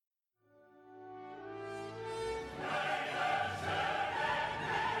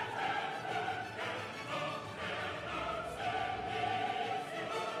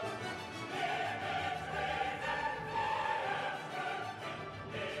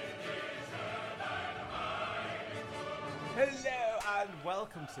Hello and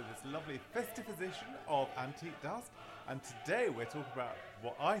welcome to this lovely festive edition of Antique Dust. And today we're talking about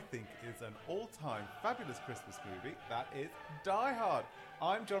what I think is an all-time fabulous Christmas movie. That is Die Hard.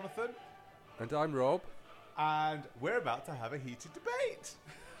 I'm Jonathan. And I'm Rob. And we're about to have a heated debate.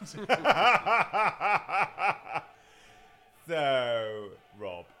 So,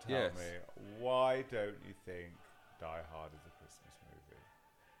 Rob, tell Yes. me, why don't you think Die Hard is a Christmas movie?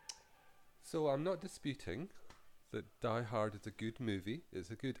 So I'm not disputing that Die Hard is a good movie.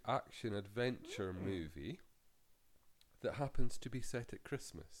 It's a good action adventure movie that happens to be set at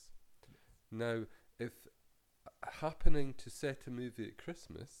Christmas. Now, if happening to set a movie at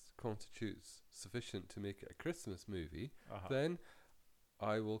Christmas constitutes sufficient to make it a Christmas movie, then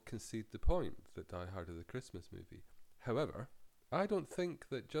I will concede the point that Die Hard is a Christmas movie. However, I don't think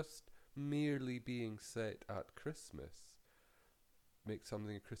that just merely being set at Christmas makes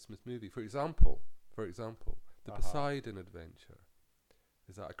something a Christmas movie. For example, the Poseidon Adventure.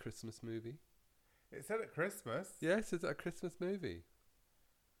 Is that a Christmas movie? It's set at Christmas. Yes, is it a Christmas movie?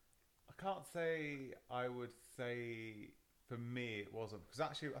 I can't say I would say for me it wasn't, because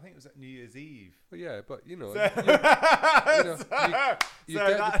actually I think it was at New Year's Eve. Well, yeah, but you know, So- you so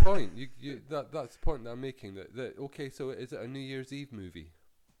get that- the point. That's the point that I'm making. That okay, so is it a New Year's Eve movie?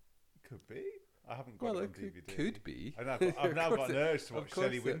 Could be. I haven't got it on DVD. Could be. And I've now got an urge to watch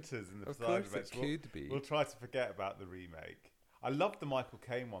Shelley Winters in the Of Poseidon course, it Adventure. could be. We'll try to forget about the remake. I loved the Michael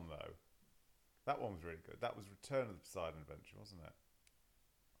Caine one though. That one was really good. That was Return of the Poseidon Adventure, wasn't it?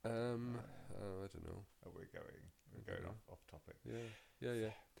 I don't know. Oh, we're going off topic.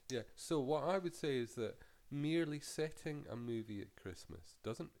 Yeah. So what I would say is that merely setting a movie at Christmas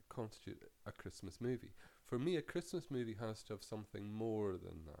doesn't constitute a Christmas movie. For me, a Christmas movie has to have something more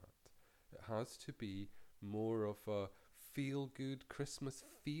than that. It has to be more of a feel-good Christmas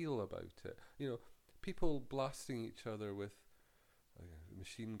feel about it. You know, people blasting each other with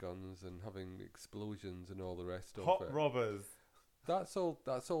machine guns and having explosions and all the rest of Hot it. robbers. That's all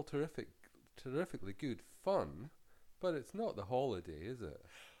terrifically good fun, but it's not the holiday, is it?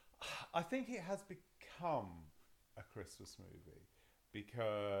 I think it has become a Christmas movie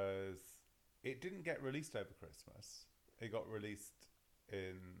because it didn't get released over Christmas. It got released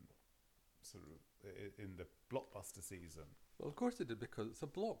in in the blockbuster season. Well, of course it did, because it's a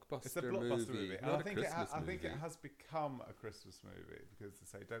blockbuster, It's a blockbuster movie, and not I think a Christmas I movie. think it has become a Christmas movie because they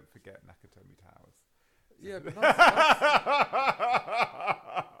say don't forget Nakatomi Towers. Yeah, but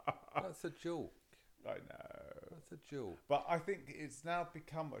that's a joke. I know. That's a joke. But I think it's now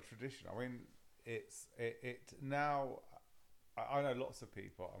become a tradition. I mean, it now. I know lots of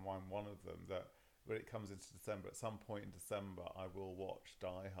people, and I'm one of them, that when it comes into December, at some point in December, I will watch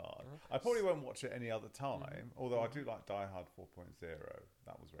Die Hard. Okay. I probably won't watch it any other time, although I do like Die Hard 4.0.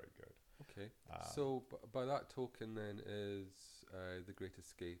 That was very good. Okay. So by that token, then, is The Great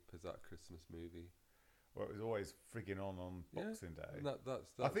Escape, is that a Christmas movie? Well, it was always frigging on Boxing Day. And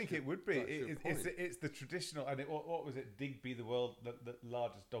that's I think it would be. that's your point. It's the traditional, and what was it? Digby, the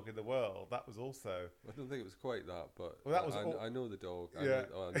largest dog in the world. That was also. I don't think it was quite that, but Well, that was I know the dog. Yeah.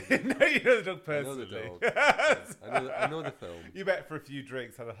 I No, you know the dog I know the personally. dog. Yeah, I know the film. You met for a few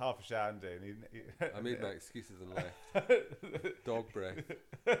drinks, had a half a shandy, and I made my excuses and left. Dog breath.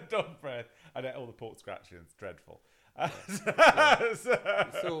 dog breath, and ate all the pork scratchings. Dreadful.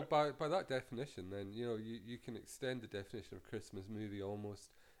 So by that definition, then you can extend the definition of Christmas movie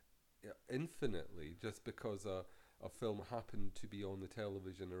almost infinitely, just because a film happened to be on the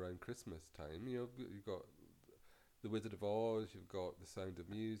television around Christmas time. You've got The Wizard of Oz, you've got The Sound of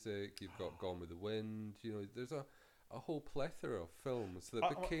Music, you've got Gone with the Wind. There's a whole plethora of films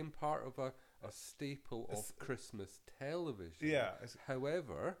that became part of a staple of Christmas television. Yeah.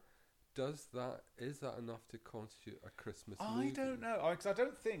 However, is that enough to constitute a Christmas movie? I don't know, because I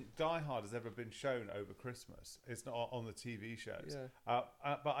don't think Die Hard has ever been shown over Christmas. It's not on the TV shows. Yeah.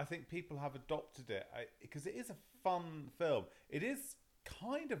 But I think people have adopted it because it is a fun film. It is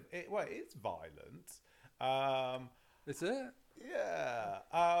kind of it is violent. Is it? Yeah.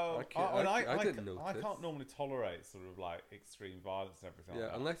 I didn't notice. I can't normally tolerate sort of like extreme violence and everything. Yeah,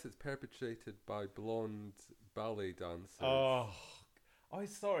 like that. unless it's perpetrated by blonde ballet dancers. Oh,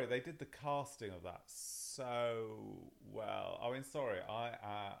 sorry. They did the casting of that so well. I mean, sorry.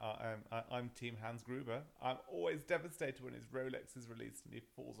 I'm Team Hans Gruber. I'm always devastated when his Rolex is released and he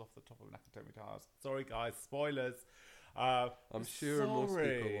falls off the top of Nakatomi Towers. Sorry, guys. Spoilers. I'm sure most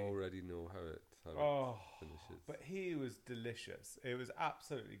people already know how it finishes. But he was delicious. It was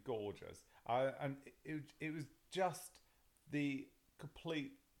absolutely gorgeous. And it was just the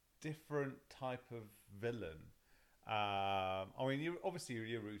complete different type of villain. I mean, you're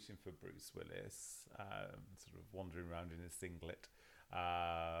rooting for Bruce Willis, sort of wandering around in his singlet,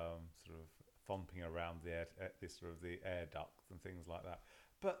 sort of thumping around the air ducts and things like that.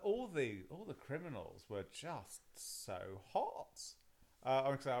 But all the criminals were just so hot.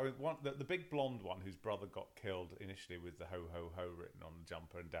 The big blonde one whose brother got killed initially with the ho ho ho written on the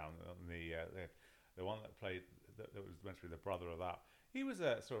jumper and down on the one that played that was meant to be the brother of that. He was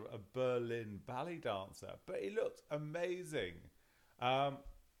a sort of a Berlin ballet dancer, but he looked amazing. And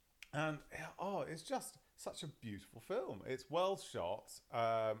it's just such a beautiful film. It's well shot.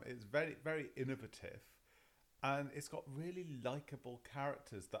 It's very, very innovative, and it's got really likable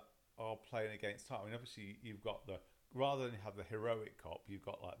characters that are playing against time. I mean, obviously, you've got rather than have the heroic cop, you've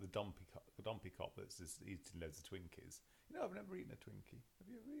got like the dumpy cop that's just eating loads of Twinkies. You know, I've never eaten a Twinkie. Have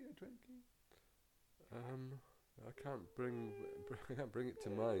you ever eaten a Twinkie? I can't bring it to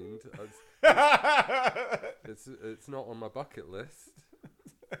mind. It's not on my bucket list.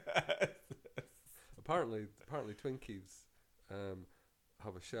 Apparently Twinkies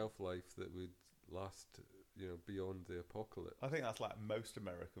have a shelf life that would last, beyond the apocalypse. I think that's like most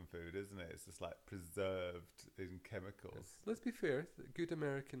American food, isn't it? It's just like preserved in chemicals. Let's be fair. Good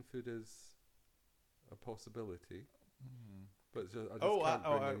American food is a possibility. Mm. But I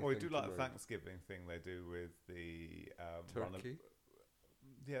do like the Thanksgiving thing they do with the turkey.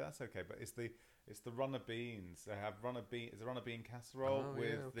 Yeah, that's okay. But it's the runner beans. They have runner bean casserole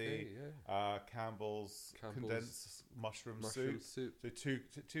with Campbell's condensed mushroom soup. So two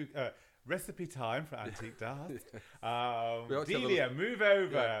recipe time for Antique Dust. Delia, move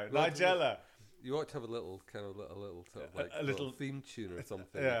over. Nigella. You ought to have a little little theme tune or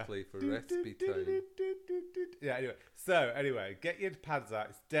something to play for recipe time. Anyway, get your pads out.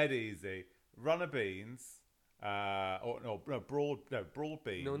 It's dead easy. Runner beans, broad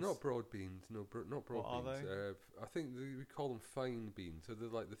beans. No, not broad beans. No, not broad what beans. Are they? I think we call them fine beans. So they're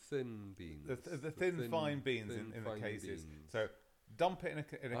like the thin beans. The thin fine beans in the cases. Beans. So dump it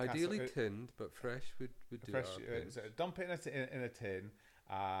in a ideally tinned, but fresh would do fresh. So dump it in a tin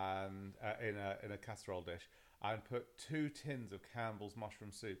and in a casserole dish, and put 2 tins of Campbell's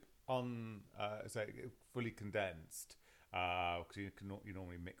mushroom soup fully condensed, because you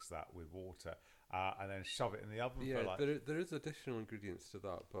normally mix that with water, and then shove it in the oven. Yeah, there is additional ingredients to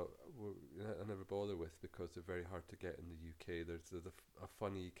that, but I never bother with because they're very hard to get in the UK. There's a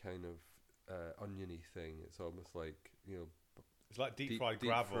funny kind of oniony thing. It's almost like it's like deep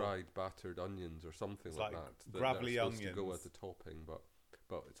fried battered onions or something it's like that. Gravelly that are onions to go as a topping, but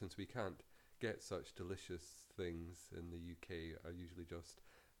since we can't get such delicious things in the UK,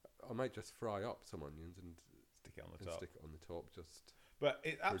 I might just fry up some onions and stick it on the top. But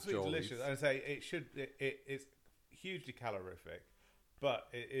it's absolutely delicious. And I say it's hugely calorific, but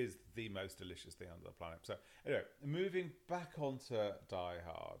it is the most delicious thing on the planet. So anyway, moving back onto Die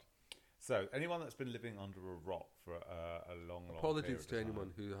Hard. So anyone that's been living under a rock for a long apologies to period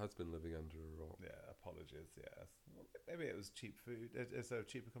anyone who has been living under a rock. Yeah, apologies. Yes, maybe it was cheap food. So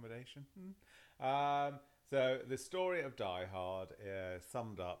cheap accommodation. So the story of Die Hard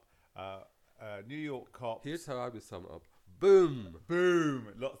summed up. New York cops. Here's how I would sum it up. Boom!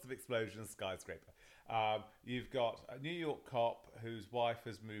 Boom! Lots of explosions, skyscraper. You've got a New York cop whose wife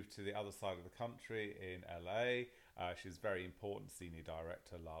has moved to the other side of the country in LA. She's very important, senior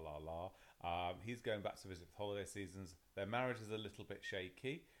director, he's going back to visit for holiday seasons. Their marriage is a little bit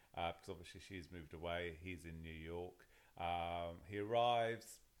shaky because obviously she's moved away. He's in New York. He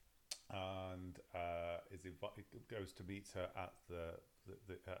arrives and goes to meet her at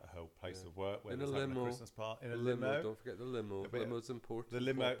her place of work where in a there's limo. a Christmas party. In a limo. Don't forget the limo. Limo's important. The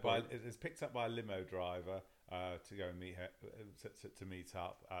limo is picked up by a limo driver to go and meet her to meet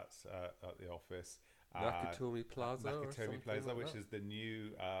up at the office. Nakatomi Plaza, which is the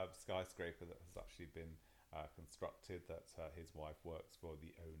new skyscraper that has actually been constructed. That his wife works for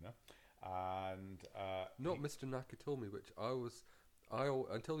the owner, and not Mr. Nakatomi, which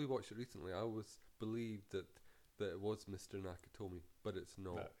until we watched it recently, I always believed that it was Mr. Nakatomi, but it's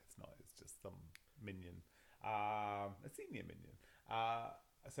not. No, it's not. It's just some minion, a senior minion.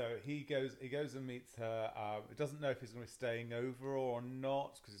 So he goes and meets her. He doesn't know if he's going to be staying over or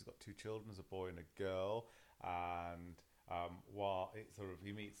not because he's got 2 children, there's a boy and a girl. And while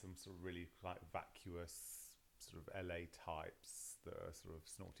he meets some sort of really like vacuous sort of LA types that are sort of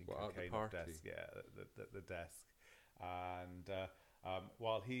snorting cocaine at the desk. Yeah, the desk. And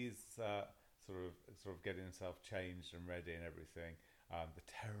while he's sort of getting himself changed and ready and everything, the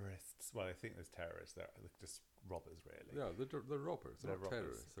terrorists. Well, I think there's terrorists. They're just robbers, really. Yeah, they're robbers. They're not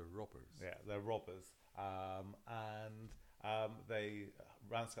terrorists. They're robbers. Yeah, they're robbers. And They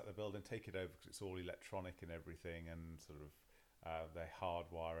ransack the building, take it over because it's all electronic and everything, and sort of they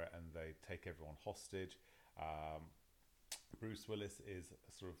hardwire it and they take everyone hostage. Bruce Willis is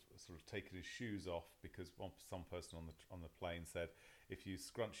sort of taking his shoes off because some person on the plane said if you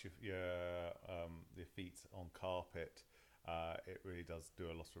scrunch your feet on carpet, it really does do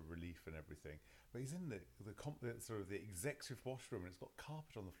a lot of relief and everything. But he's in the sort of the executive washroom and it's got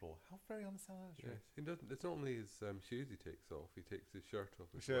carpet on the floor. How very unsanitary! Yes, he doesn't. It's not only his shoes he takes off; he takes his shirt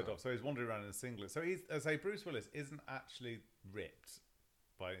off. So he's wandering around in a singlet. So Bruce Willis isn't actually ripped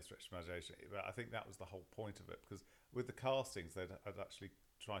by any stretch of imagination. But I think that was the whole point of it, because with the castings, they'd actually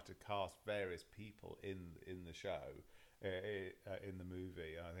tried to cast various people in the show, in the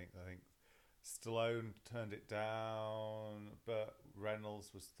movie. And I think Stallone turned it down, but Reynolds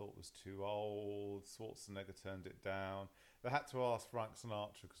thought was too old. Schwarzenegger turned it down. They had to ask Frank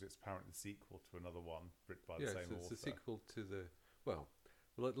Sinatra because it's apparently the sequel to another one written by the same author. It's the sequel to the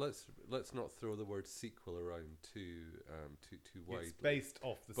Let's not throw the word sequel around too widely. It's based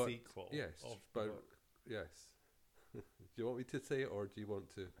off the sequel. Yes, yes. Do you want me to say it, or do you want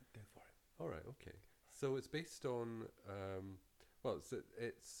to? Go for it. All right, okay. So it's based on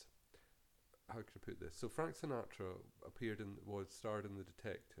it's how can I put this? So Frank Sinatra starred in The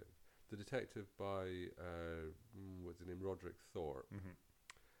Detective by what's his name, Roderick Thorpe. Mm-hmm.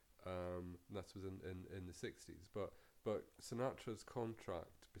 That was in the 60s, but Sinatra's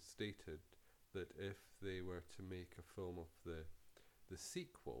contract stated that if they were to make a film of the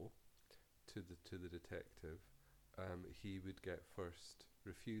sequel to the Detective, he would get first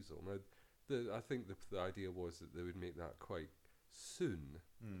refusal. Now, I think the idea was that they would make that quite soon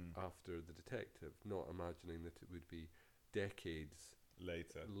after the Detective, not imagining that it would be decades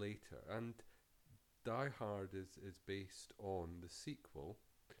later. And Die Hard is based on the sequel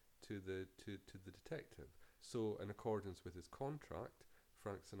to the Detective. So, in accordance with his contract,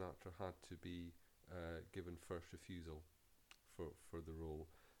 Frank Sinatra had to be given first refusal for the role.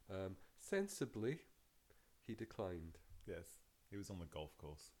 Sensibly, he declined. Yes, he was on the golf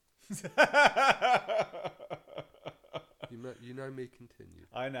course. You now may continue.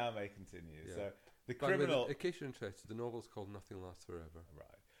 I now may continue. Yeah. So the By the way, criminal. in case you're interested, the novel's called Nothing Lasts Forever.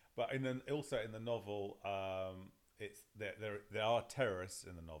 Right, but also in the novel, it's there are terrorists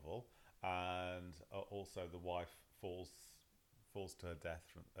in the novel, and also the wife falls to her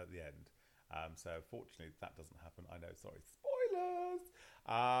death at the end. So fortunately that doesn't happen. I know. Sorry, spoilers.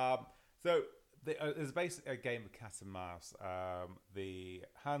 So there's basically a game of cat and mouse. The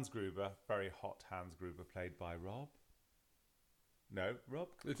Hans Gruber, very hot Hans Gruber, played by Rob. No, Rob?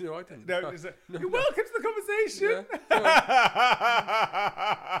 No, I didn't. No, you're welcome to the conversation.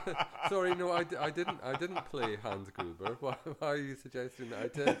 Yeah, sorry, no, I didn't play Hans Gruber. Why are you suggesting that I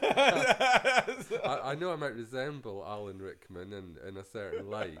did? I know I might resemble Alan Rickman in a certain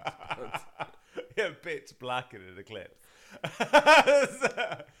light. But yeah, pitch black in an eclipse.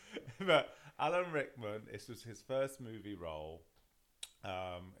 But Alan Rickman, this was his first movie role.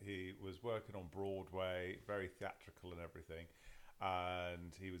 He was working on Broadway, very theatrical and everything.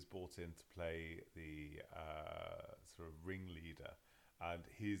 And he was brought in to play the sort of ringleader, and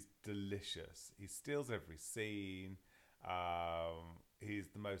he's delicious. He steals every scene. He's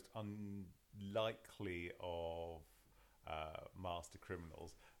the most unlikely of master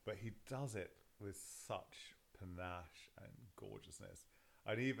criminals, but he does it with such panache and gorgeousness.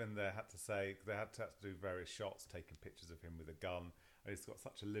 And even they had to do various shots, taking pictures of him with a gun. And he's got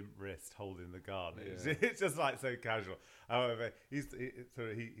such a limp wrist holding the gun. Yeah. It's just like so casual. However, he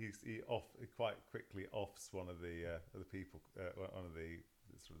quite quickly offs one of the people, one of the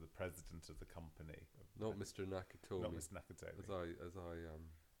sort of the president of the company. not Mr. Nakatomi. Not Mr. Nakatomi. As I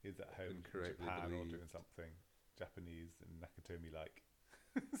He's at home in incorrectly Japan or believed. doing something Japanese and Nakatomi-like.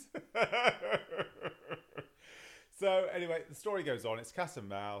 So anyway, the story goes on. It's cat and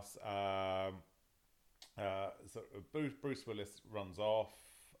mouse. So Bruce Willis runs off.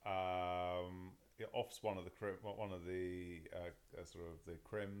 He offs one of the sort of the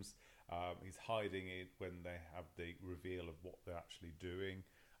crims. He's hiding it when they have the reveal of what they're actually doing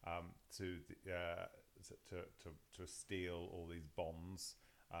to steal all these bonds.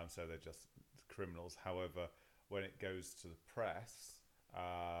 So they're just criminals. However, when it goes to the press,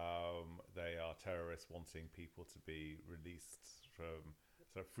 they are terrorists wanting people to be released from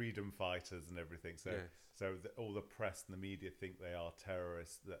sort of freedom fighters and everything. So, Yes. All the press and the media think they are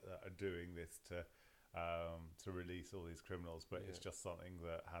terrorists that are doing this to release all these criminals, but it's just something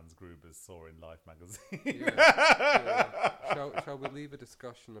that Hans Gruber saw in Life magazine. Shall we leave a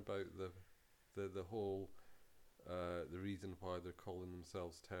discussion about the whole the reason why they're calling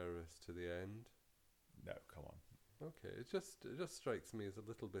themselves terrorists to the end? No, come on. Okay, it just strikes me as a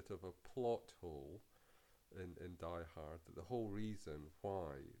little bit of a plot hole in Die Hard, that the whole reason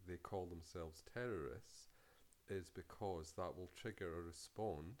why they call themselves terrorists is because that will trigger a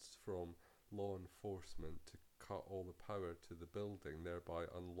response from law enforcement to cut all the power to the building, thereby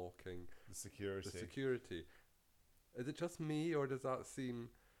unlocking The security. the security. Is it just me, or does that seem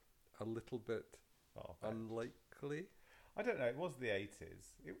a little bit Oh, unlikely? I don't know. It was the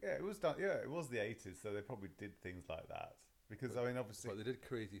 80s. It was done. Yeah, it was the 80s. So they probably did things like that because I mean, obviously, But they did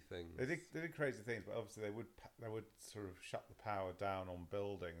crazy things. they did crazy things. But obviously, they would sort of shut the power down on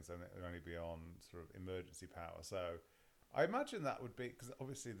buildings, and it would only be on sort of emergency power. So I imagine that would be because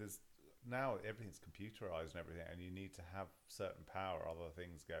obviously there's now everything's computerized and everything, and you need to have certain power. Other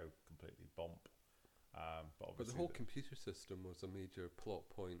things go completely bomb. But But the obviously, whole computer system was a major plot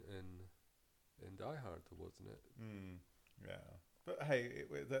point in Die Hard, though, wasn't it? yeah. But hey,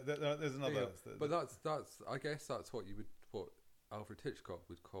 there's another. Yeah, but that's I guess that's what Alfred Hitchcock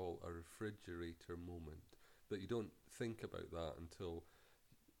would call a refrigerator moment. That you don't think about that until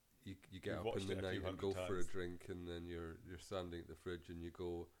you get You've up watched in the it a few night and hundred go for a times. drink, and then you're standing at the fridge and you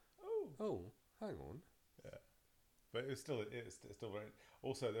go, Oh, oh, hang on. yeah. But it's still very.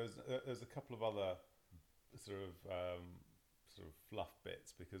 Also, there's a couple of other sort of fluff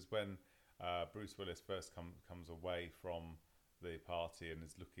bits because when Bruce Willis first comes away from the party and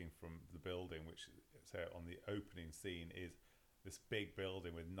is looking from the building, which so on the opening scene is this big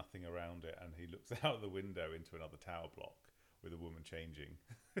building with nothing around it, and he looks out the window into another tower block with a woman changing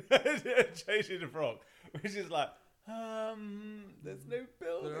a frock, which is like. There's no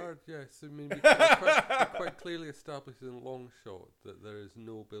building. There are, yes. I mean, we quite clearly established in long shot that there is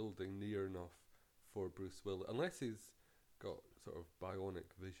no building near enough for Bruce Willis, unless he's got sort of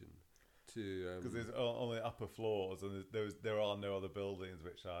bionic vision to. Because there's on the upper floors, and there are no other buildings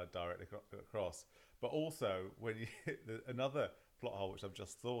which are directly across. But also, when you hit another plot hole, which I've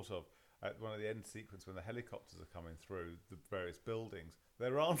just thought of, at one of the end sequence when the helicopters are coming through the various buildings,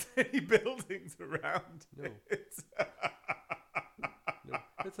 there aren't any buildings around. No. No,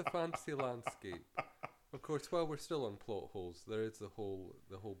 it's a fantasy landscape. Of course, while we're still on plot holes, there is the whole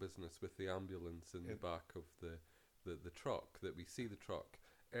business with the ambulance in the back of the truck, that we see the truck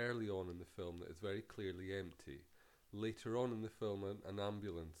early on in the film that is very clearly empty. Later on in the film, an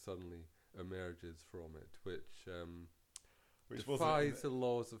ambulance suddenly emerges from it, which defies the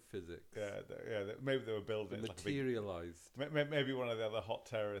laws of physics. Maybe they were building It it materialized. maybe one of the other hot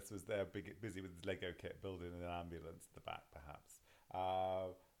terrorists was there busy with his Lego kit building an ambulance at the back, perhaps.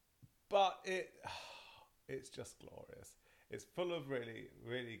 But it's just glorious. It's full of really,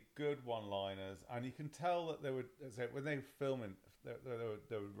 really good one-liners, and you can tell that they were when they were filming,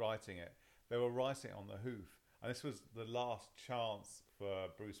 they were writing it. They were writing it on the hoof, and this was the last chance for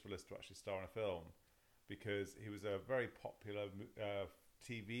Bruce Willis to actually star in a film, because he was a very popular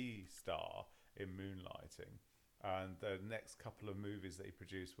TV star in Moonlighting, and the next couple of movies that he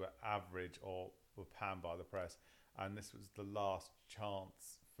produced were average or were panned by the press, and this was the last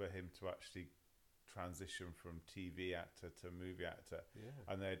chance for him to actually transition from TV actor to movie actor. Yeah.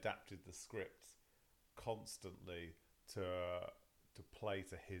 And they adapted the script constantly to play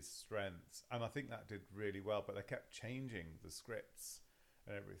to his strengths, and I think that did really well, but they kept changing the scripts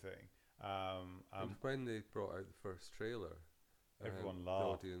and everything. And when they brought out the first trailer, everyone the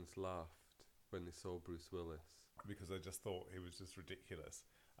laughed audience laughed when they saw Bruce Willis. because they just thought he was just ridiculous.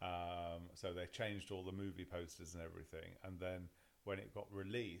 So they changed all the movie posters and everything, and then when it got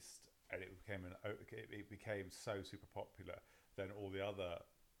released and it became so super popular, then all the other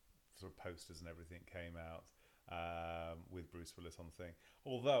sort of posters and everything came out with Bruce Willis on the thing.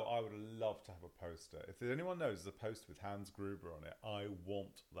 Although I would love to have a poster. If anyone knows there's a poster with Hans Gruber on it, I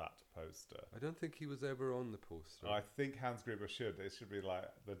want that poster. I don't think he was ever on the poster. I think Hans Gruber should. It should be like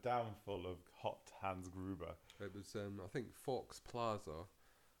the downfall of hot Hans Gruber. It was, I think, Fox Plaza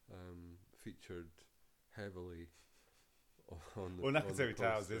featured heavily on the. Well, on the Nakatomi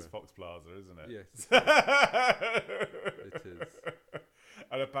Towers poster. is Fox Plaza, isn't it? Yes, it is.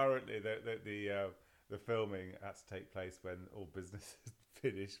 And apparently, the filming had to take place when all business had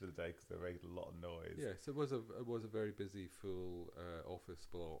finished for the day because they made a lot of noise. Yes, it was a very busy, full office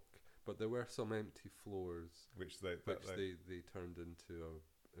block, but there were some empty floors Which they turned into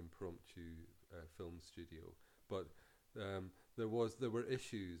a impromptu film studio. But there were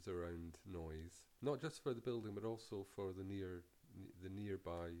issues around noise, not just for the building, but also for the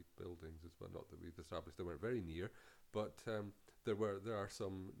nearby buildings as well. Not that we've established they weren't very near, but there are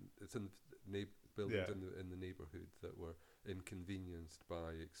some. It's in buildings in the neighbourhood that were inconvenienced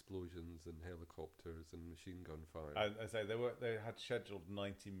by explosions and helicopters and machine gun fire. I say they had scheduled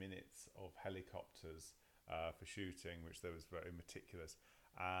 90 minutes of helicopters for shooting, which they was very meticulous.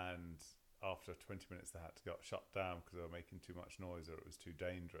 And after 20 minutes, they had to get shut down because they were making too much noise or it was too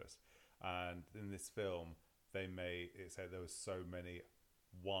dangerous. And in this film, they made it said there was so many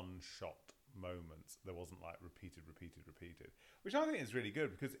one-shot moments. There wasn't like repeated, which I think is really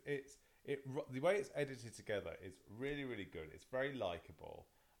good because the way it's edited together is really, really good. It's very likable.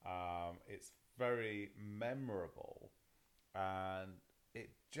 It's very memorable, and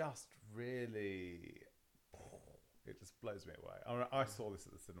it just really, it just blows me away. I mean, I saw this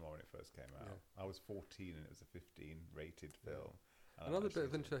at the cinema when it first came out. I was 14 and it was a 15 rated film. Another bit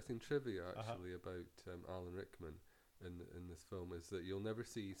of interesting trivia actually about Alan Rickman in this film is that you'll never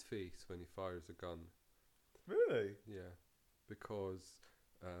see his face when he fires a gun. Really? Yeah, because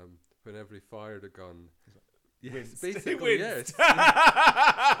whenever he fired a gun, Winced. basically yes.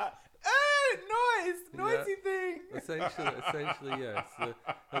 Noisy thing. Essentially yes.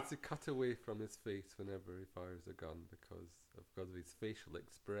 That's a cutaway from his face whenever he fires a gun because of his facial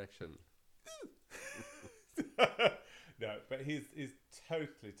expression. No, but he's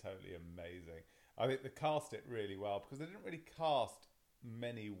totally amazing. I think they cast it really well because they didn't really cast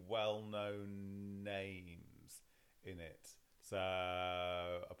many well-known names in it. So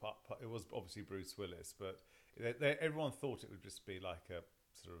it was obviously Bruce Willis, but everyone thought it would just be like a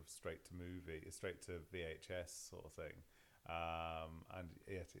sort of straight to VHS sort of thing. And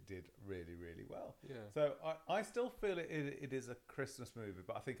yet it did really, really well. Yeah. So I still feel it is a Christmas movie,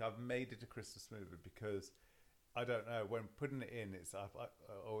 but I think I've made it a Christmas movie because I don't know, when putting it in, I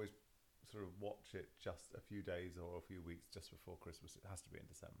always sort of watch it just a few days or a few weeks just before Christmas. It has to be in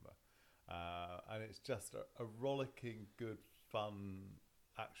December. And it's just a rollicking, good, fun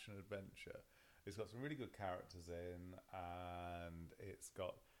action adventure. It's got some really good characters in, and it's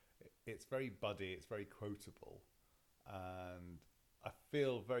very buddy, it's very quotable, and I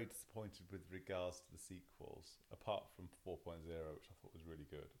feel very disappointed with regards to the sequels, apart from 4.0, which I thought was really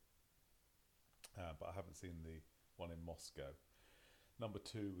good. But I haven't seen the one in Moscow. Number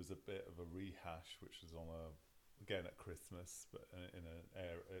 2 was a bit of a rehash, which was again at Christmas, but in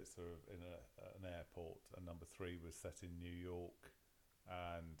an airport. And number 3 was set in New York,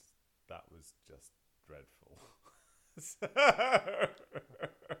 and that was just dreadful. Is that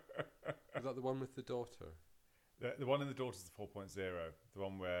the one with the daughter? The one in the daughter's the 4.0. The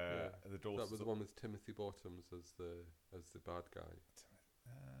one where the daughter. That was the one with Timothy Bottoms as the bad guy.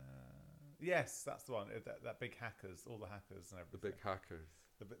 Yes, that's the one. That big hackers, all the hackers and everything. The big hackers.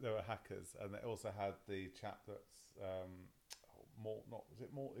 There were hackers, and they also had the chap that's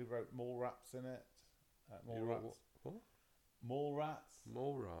he wrote Mallrats in it. Mallrats. What? Mallrats.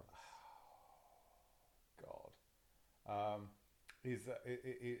 Mallrats. God. He's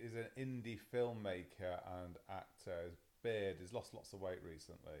an indie filmmaker and actor. His beard. He's lost lots of weight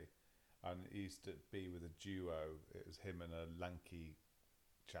recently, and he used to be with a duo. It was him and a lanky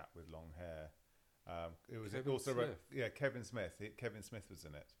chap with long hair. It was Kevin also Smith. Kevin Smith. Kevin Smith was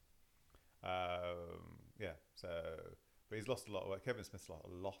in it. So, but he's lost a lot of weight. Kevin Smith's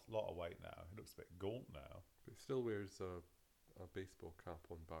lost a lot of weight now. He looks a bit gaunt now. But he still wears a baseball cap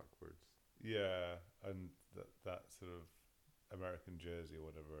on backwards. Yeah, and that sort of American jersey or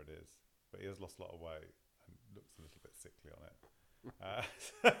whatever it is. But he has lost a lot of weight and looks a little bit sickly on it.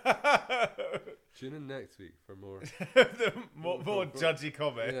 Tune in next week for more more judgy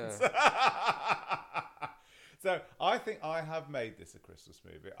comments. Yeah. So I think I have made this a Christmas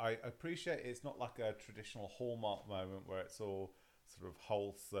movie. I appreciate it's not like a traditional Hallmark moment where it's all sort of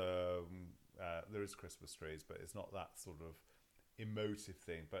wholesome. There is Christmas trees, but it's not that sort of emotive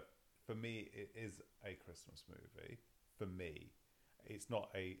thing. But for me, it is a Christmas movie. For me, it's not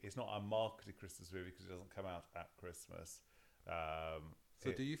a marketed Christmas movie because it doesn't come out at Christmas.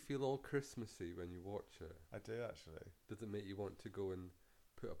 So do you feel all Christmassy when you watch it? I do, actually. Does it make you want to go and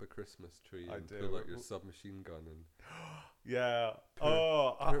put up a Christmas tree I and do. pull out your submachine gun and Yeah.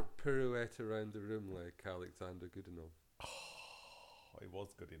 pirouette around the room like Alexander Goodenough? It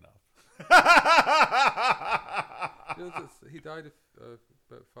was good enough. You know, he died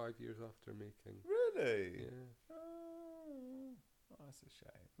about 5 years after making. Really? Yeah. Oh, that's a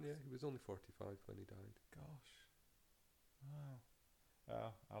shame. Yeah, he was only 45 when he died. Gosh.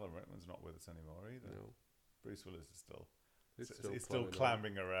 Wow. Alan Rickman's not with us anymore either. No. Bruce Willis is still. He's still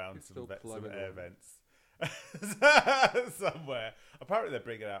clambering around He's some still air climbing vents somewhere. Apparently, they're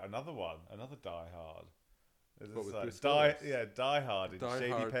bringing out another one, another Die Hard. What, with Bruce Die Willis? Hard in Die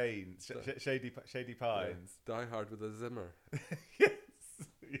Shady Hard. Pines, Shady Pines. Yeah. Die Hard with a Zimmer. Yes.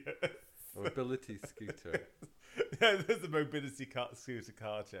 A mobility scooter. Yeah, there's a mobility scooter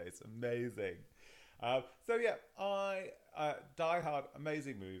car chase. Amazing. So yeah, Die Hard,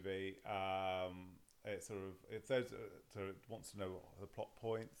 amazing movie. It sort of, if those sort of wants to know the plot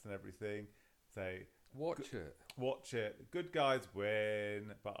points and everything, say Watch it. watch it. Good guys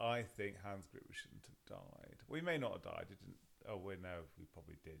win, but I think Hans Gruber shouldn't have died. We may not have died. He didn't. Oh, we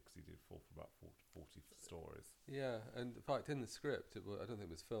probably did because he did fall for about 40 stories. Yeah, and in fact, in the script, I don't think it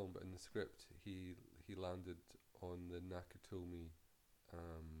was filmed, but in the script, he landed on the Nakatomi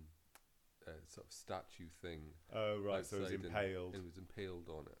sort of statue thing. Oh right, so he was outside, impaled. and was impaled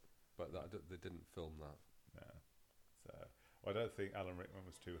on it, but they didn't film that. No. So I don't think Alan Rickman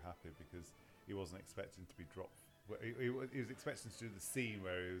was too happy because he wasn't expecting to be dropped. He was expecting to do the scene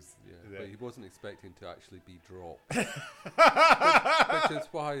where he was. Yeah, but he wasn't expecting to actually be dropped, which is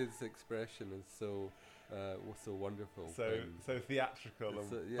why his expression is so was so wonderful. So theatrical and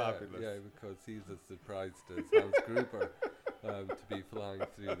fabulous. Yeah, because he's as surprised as Hans Gruber to be flying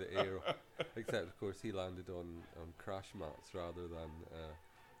through the air. Except, of course, he landed on crash mats rather than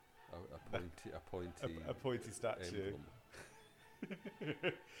a pointy statue.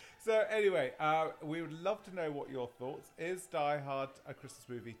 Emblem. So anyway, we would love to know what your thoughts. Is Die Hard a Christmas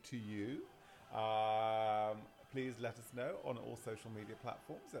movie to you? Please let us know on all social media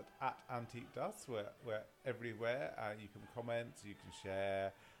platforms at Antique Dust. We're everywhere. You can comment, you can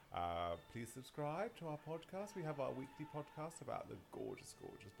share. Please subscribe to our podcast. We have our weekly podcast about the gorgeous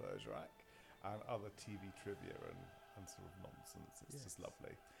Bergerac and other TV trivia and sort of nonsense. It's just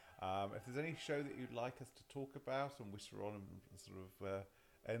lovely. If there's any show that you'd like us to talk about and wish we're on and sort of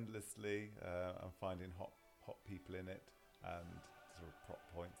endlessly and finding hot people in it and sort of prop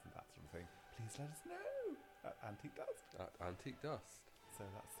points and that sort of thing, please let us know at Antique Dust. At Antique Dust. So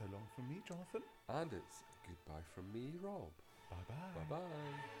that's so long from me, Jonathan. And it's goodbye from me, Rob. Bye-bye.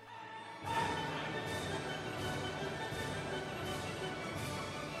 Bye-bye.